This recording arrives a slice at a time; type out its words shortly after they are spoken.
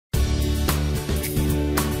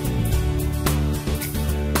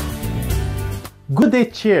Good day,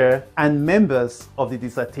 Chair and members of the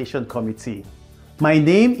Dissertation Committee. My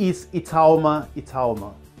name is Itauma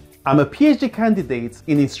Itauma. I'm a PhD candidate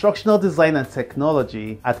in Instructional Design and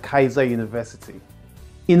Technology at Keiser University.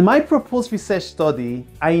 In my proposed research study,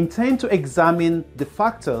 I intend to examine the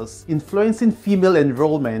factors influencing female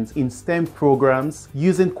enrollment in STEM programs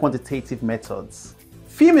using quantitative methods.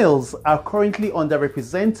 Females are currently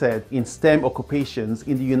underrepresented in STEM occupations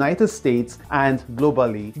in the United States and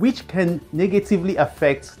globally, which can negatively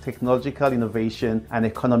affect technological innovation and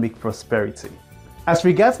economic prosperity. As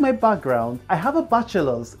regards my background, I have a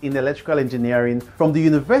Bachelors in Electrical Engineering from the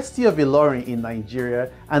University of Ilorin in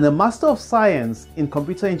Nigeria and a Master of Science in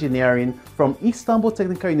Computer Engineering from Istanbul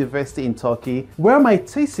Technical University in Turkey, where my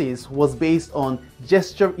thesis was based on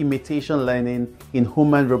gesture imitation learning in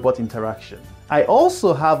human-robot interaction. I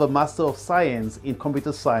also have a Master of Science in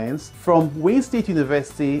Computer Science from Wayne State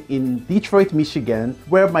University in Detroit, Michigan,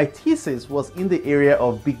 where my thesis was in the area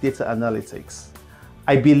of big data analytics.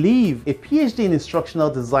 I believe a PhD in Instructional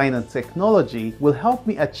Design and Technology will help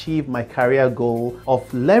me achieve my career goal of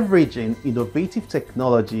leveraging innovative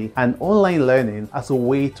technology and online learning as a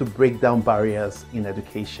way to break down barriers in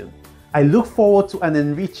education. I look forward to an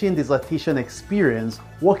enriching dissertation experience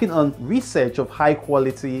working on research of high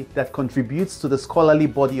quality that contributes to the scholarly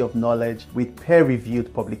body of knowledge with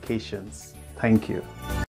peer-reviewed publications. Thank you.